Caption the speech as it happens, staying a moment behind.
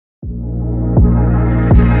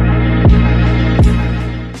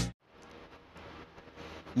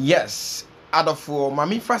Yes, Obofour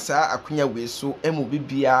mami fasa akunya we so emu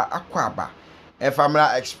bibia akwaba.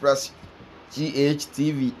 Family Express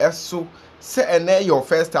GHTV eso say ene your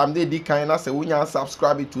first time they di kind na say wunya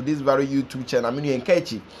subscribe to this very YouTube channel. Me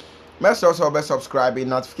encourage. Make also be subscribing,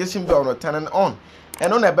 notification bell no turn on.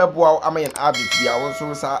 And on a bebo am an habit bia won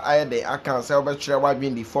so I dey account say be share what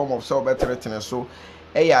in the form of so better threaten so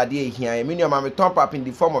idea here. Me no top up in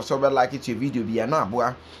the form of so be like it video bia na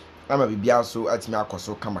aboa. Ama bibia so atimi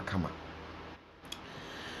akoso kama.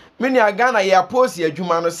 Many Ghana ya post ya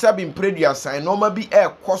adwuma no sabi mpreduasan no ma bi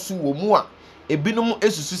ekoso wo mu a ebinum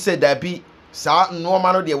esusu se dabi sa no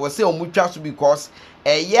ma no de wo se omutwa so because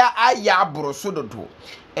eya aya aboro so dodo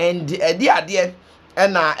and ade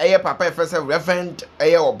na eye papa efese reverend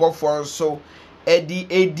eye Obofour so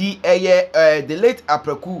edi eye the late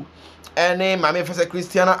apreku ene mama efese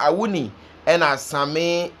Christiana Awuni na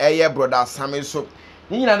Sammy eye brother Sammy so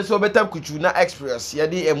ni nyina so betam kuchu na express ye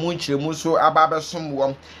de emu nchiremu so aba som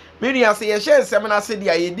wom many say ye share seminar say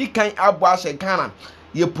dia ye di kan abo ahye Ghana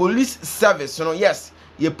ye police service no yes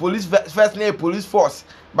ye police first na police force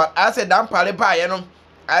but I say dan pare pa ye no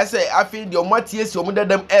I say I feel the omatie si omo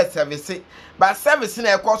dem air service but service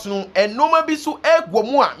na e cost no enoma bi so egwo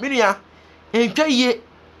mu a many entwa ye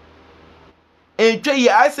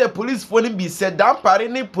I say police for ni bi say dan pare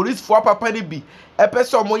ni police for papa ni bi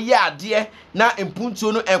epese omo ye ade na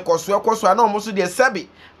impuntuo no enkoso na omo so de sabi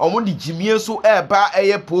omo di jimie so eba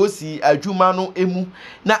eye posi adwuma no emu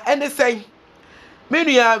na ene say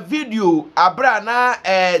menua video abra na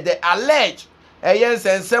the alleged eye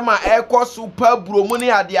nsensema ekoso pa buromu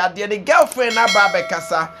ni ade the girlfriend na ba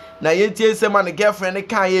bekasa na yentie nsema ne girlfriend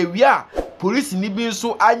kan ye wi a police ni bi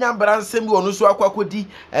so anya bransem bi onu so akwakodi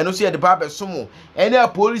eno so ye de ba besomo ene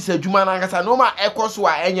police adwuma na nkasa no ma ekoso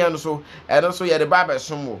a enya no so eno so ye de ba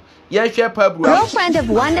besomo ye hwe pa buru girlfriend of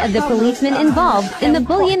one of the policemen involved in the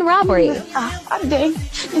bullion robbery.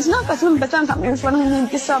 It's not because I'm better coming from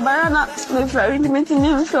this Barana, my friend,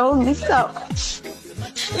 meeting from this out. It's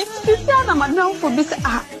Christiana, madam, for this.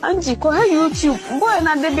 Angie, call her YouTube. Boy,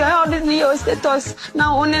 and they be ordering your status.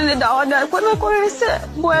 Now, only the order. When I call say,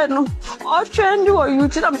 bueno, or trend or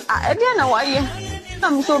YouTube. I don't know why.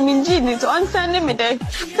 I'm so mean, so I'm sending me the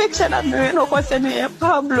picture that we know what's in here.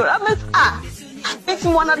 Pablo, I'm if you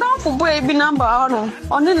wanna down for boy, be number one.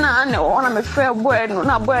 Only now, I'm a fair boy, no,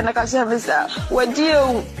 not boy, and I can say, what do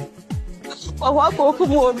you? Or what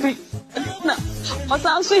will be? What's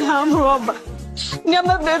I'm saying, I'm robber.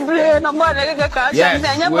 Never be no more like a car. Yes,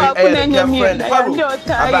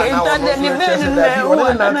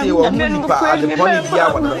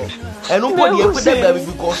 and nobody put them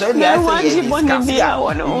because any now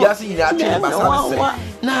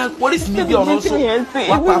police media also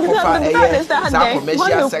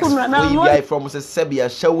what sex from Serbia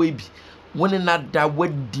shall we be when not that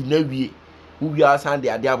word dinner we are Sunday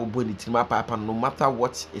at the abonity my papa no matter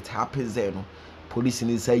what it happens there no police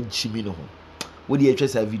inside Jimmy no what do you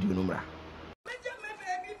just a video number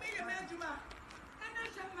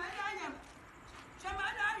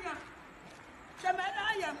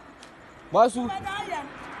Basu.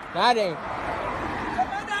 Nade.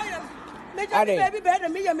 Baby better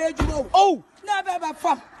me a major. Oh, never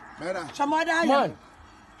from. Man.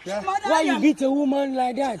 Why you beat a woman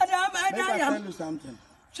like that? I tell you something.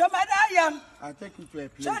 I'll take you to a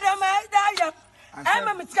place. I'm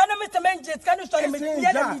a Mr. Menges, can you start me?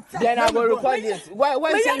 Then I will record this. Why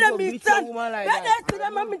you beat a woman like that?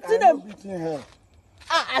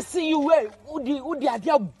 I see you well. Who the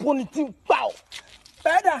idea bonity pow?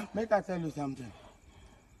 Better. Make I tell you something.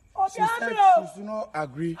 She said she do not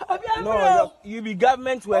agree. No, you be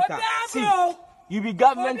government worker. See, you be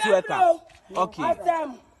government worker. Okay.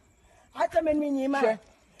 Atta me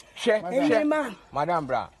Share. Madam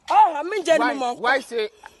Bra. Oh, I mean gentleman. Why say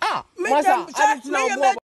Masa, I didn't know.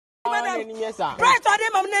 Right on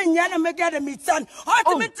them, I'm not going to get a meat son.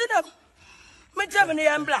 Oh, me to them. Me Germany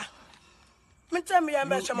and Bla. Me tell me, I'm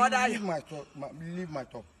leave my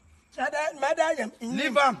talk.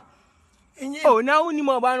 Leave him. Oh, now we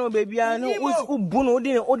more about no baby. I know who bono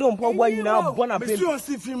didn't don't put why you now born up. What's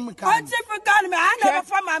if him? What's if you can't? I never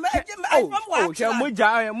from my Muja,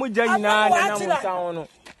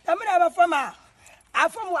 I'm never from her. I'm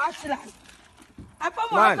from Washington. I'm from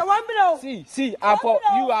one below. See, you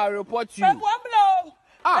are report you. One below.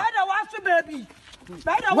 Better watch the baby.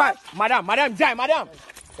 Better watch. Madam, Jai, madam.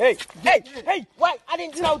 Hey, why? I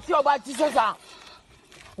didn't know about Jesus.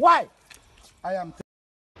 Why? I am.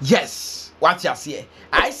 Yes, what you say?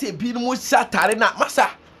 I say, be no satire na massa.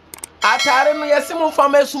 Atare no yesi mo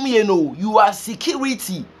fama sum ye no. You are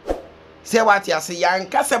security. say what ya say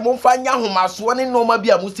yanka se momfa nya homaso ne no ma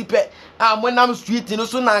bia musipe monam street no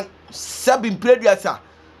so na sabin preduasa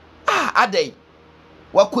adai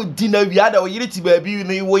wako dina wiada wo yire ti baabi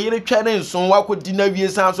no wo yire twa ne nson wako dina wie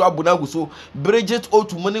san so abuna guso Bridget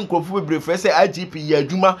Otumo ne nkrofo bebre frese IGP ya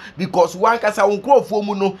adwuma because wan kasa won nkrofo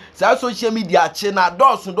mu no sa social media che na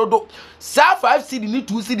dose dodo sa 5 cedi ni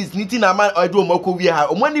 2 cedis ni ti na man odo mako wie ha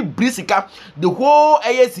omani brisika the whole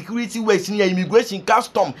air security works ni immigration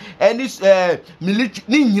custom and this military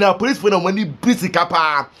ni nyina police for na omani brisika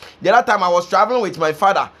pa. The other time I was traveling with my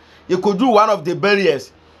father, you could do one of the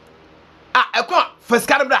barriers. First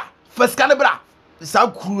canabra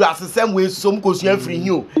some crew as the same way some cosy free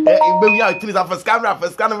you baby out things first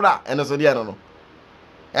canabra and also dear no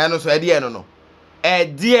and also dear no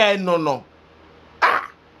dear no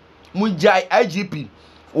Mujai IGP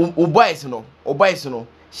boys no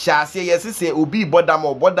shall say yes say obi bodam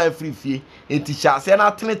or bodam free fee and shall say na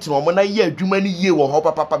tenant no mo na ye adwuma ni ye wo ho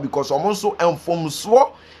papa because omo so enfom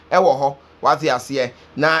so e wo ho what you say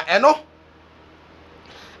na eno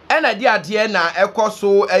ena di ade na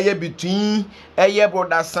ekoso eye between eye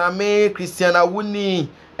brother Sammy, Christiana Awuni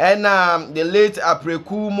ena the late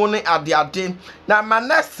Apreku money ade na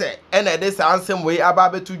Manase ena this ansem we aba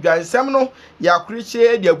betu dwansem no ya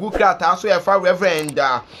kriche de agukra so e fa reverend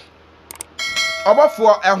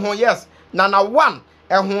Obofour ehun yes na 1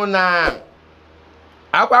 ehun na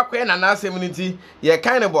akwakwe na nasem niti ye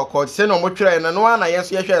kind of bokot se no mo twere na no na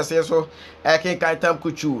yeso ye hwese so eken kan tam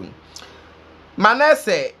kuchu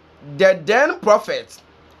Manase, the then prophet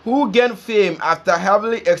who gained fame after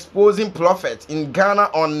heavily exposing prophets in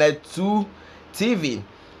Ghana on Net2 TV,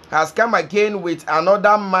 has come again with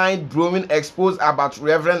another mind-blowing expose about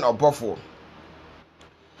Reverend Obofour.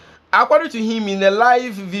 According to him, in a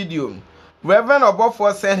live video, Reverend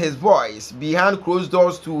Obofour sent his boys behind closed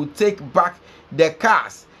doors to take back the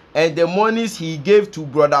cars and the monies he gave to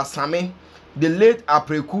brother Sammy, the late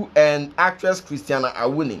Apreku, and actress Christiana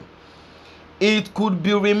Awuni. It could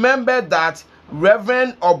be remembered that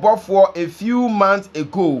Reverend Obofour a few months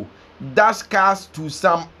ago dashed cars to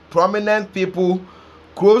some prominent people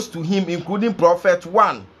close to him, including Prophet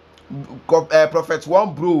 1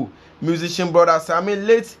 Bro, musician brother Sammy,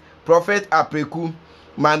 late Prophet Apreku,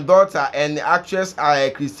 my daughter, and actress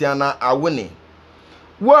Christiana Awuni.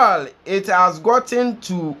 Well, it has gotten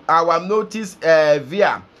to our notice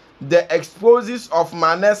via the exposes of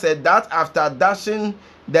Manase that after dashing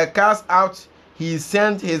the cars out, he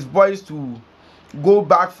sent his boys to go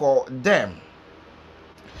back for them.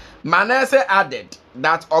 Manase added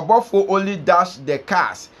that Obofour only dashed the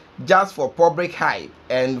cars just for public hype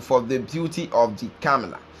and for the beauty of the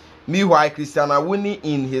camera. Meanwhile, Christiana Awuni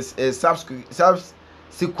in his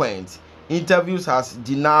subsequent interviews has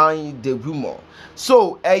denied the rumor.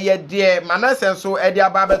 So, dear Manase so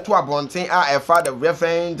Edia Babe to Abontin a father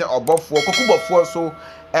Reverend Obofour Kokubofo so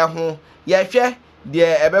yehwe de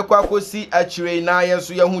ebekwa kosi achire na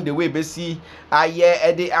yeso yehu de we besi aye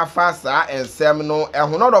ede afasa ensem no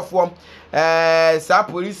ehunodofo sa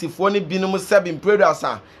police fo ne binum sebin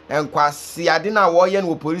producer enkwase ade na wo ye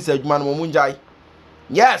no police adwuma no munjai.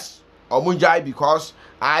 Yes, omunjai because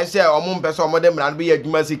I say omunpeso omode mran be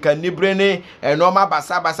adwuma sika nibrene enoma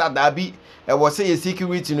basa dabi e wo say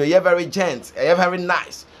security no ye very gent, ye very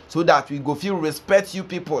nice so that we go feel respect you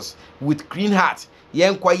peoples with clean heart.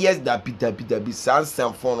 Yen kwa yes da bi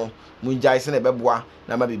sansem fono munjai se na beboa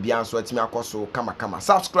na ma bibia anso atimi akoso kama.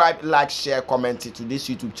 Subscribe, like, share, comment to this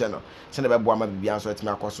YouTube channel. Se na beboa ma bibia anso atimi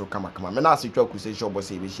akoso kama. Me na asitwa crusade show boss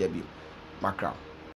e be share bi makra.